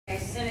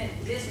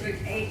District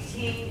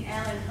 18,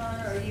 Alan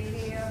Hunter, are you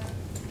here?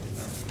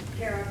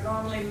 Kara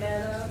Gormley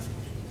Meadow.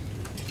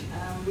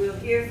 We'll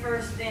hear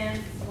first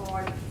then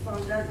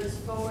from Douglas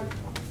Ford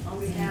on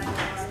behalf of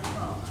Ronnie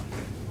Cromer.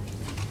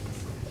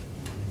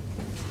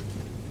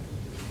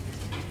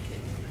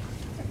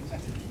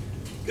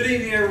 Good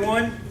evening,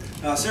 everyone.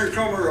 Senator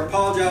Cromer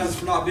apologizes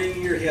for not being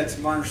here. He had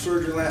some minor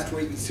surgery last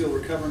week and still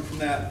recovering from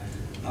that,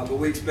 but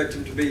we expect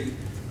him to be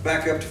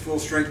back up to full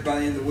strength by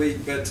the end of the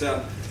week. But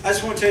I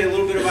just want to tell you a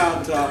little bit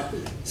about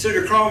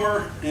Senator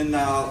Cromer and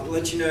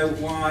let you know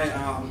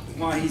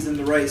why he's in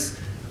the race.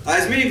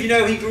 As many of you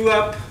know, he grew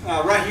up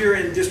right here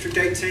in District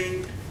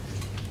 18,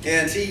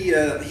 and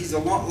he's a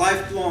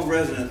lifelong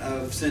resident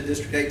of Senate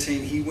District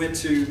 18. He went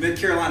to Mid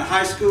Carolina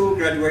High School,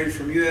 graduated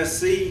from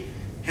USC,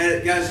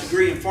 got his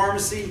degree in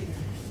pharmacy,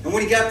 and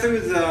when he got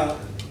through the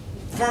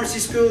pharmacy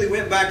school, he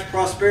went back to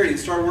Prosperity and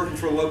started working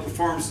for a local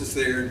pharmacist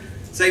there.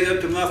 Saved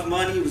up enough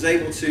money, he was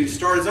able to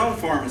start his own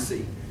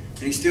pharmacy, and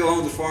he still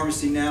owns a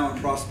pharmacy now in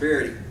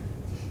Prosperity.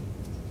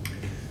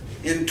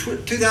 In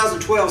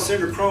 2012,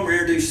 Senator Cromer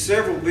introduced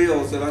several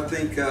bills that I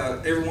think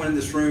everyone in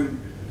this room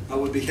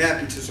would be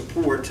happy to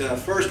support.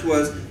 First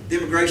was the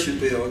immigration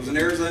bill. It was an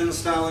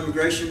Arizona-style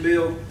immigration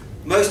bill.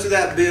 Most of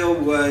that bill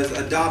was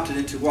adopted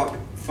into what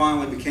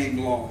finally became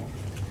law.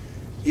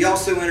 He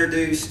also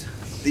introduced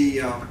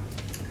the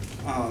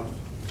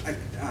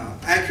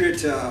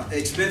Accurate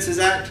Expenses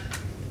Act,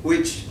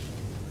 which,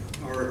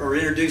 or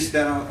introduced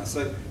that, I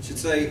should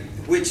say,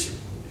 which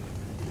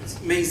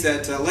means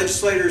that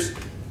legislators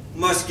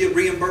must get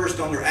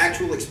reimbursed on their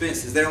actual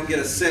expenses. They don't get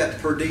a set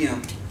per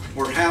diem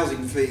or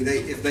housing fee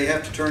if they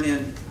have to turn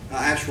in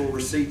actual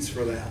receipts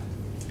for that.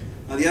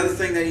 The other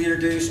thing that he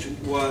introduced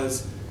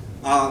was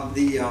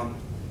the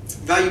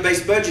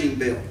value-based budgeting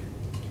bill.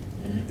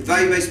 The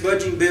value-based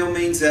budgeting bill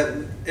means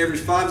that every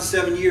 5 to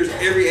 7 years,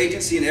 every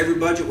agency and every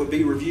budget would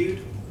be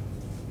reviewed,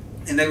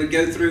 and they would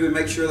go through and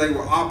make sure they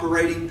were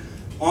operating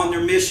on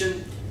their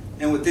mission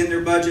and within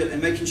their budget,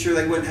 and making sure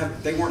they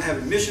weren't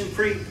having mission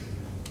creep,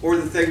 or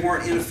that they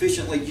weren't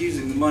inefficiently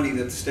using the money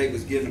that the state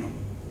was giving them.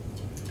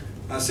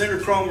 Senator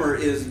Cromer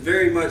is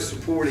very much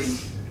supporting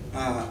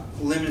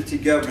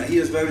limited government. He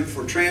has voted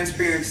for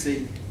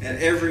transparency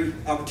at every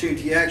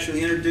opportunity. He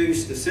actually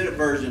introduced the Senate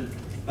version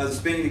of the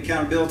Spending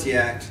Accountability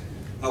Act,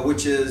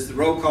 which is the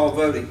roll call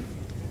voting.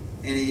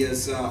 And he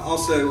is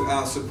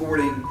also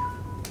supporting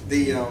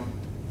the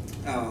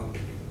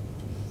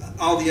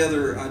all the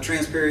other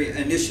transparent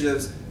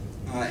initiatives,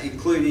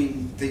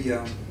 including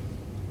the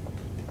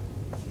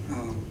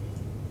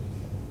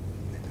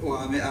well,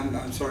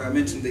 I'm sorry, I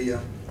mentioned the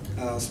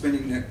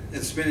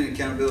Spending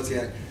Accountability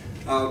Act.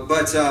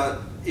 But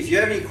if you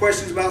have any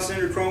questions about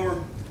Senator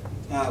Cromer,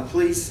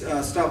 please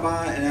stop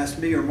by and ask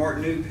me or Mark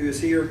Newt, who is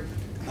here,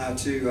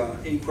 to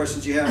any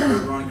questions you have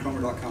at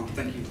ronniecromer.com.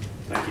 Thank you.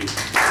 Thank you.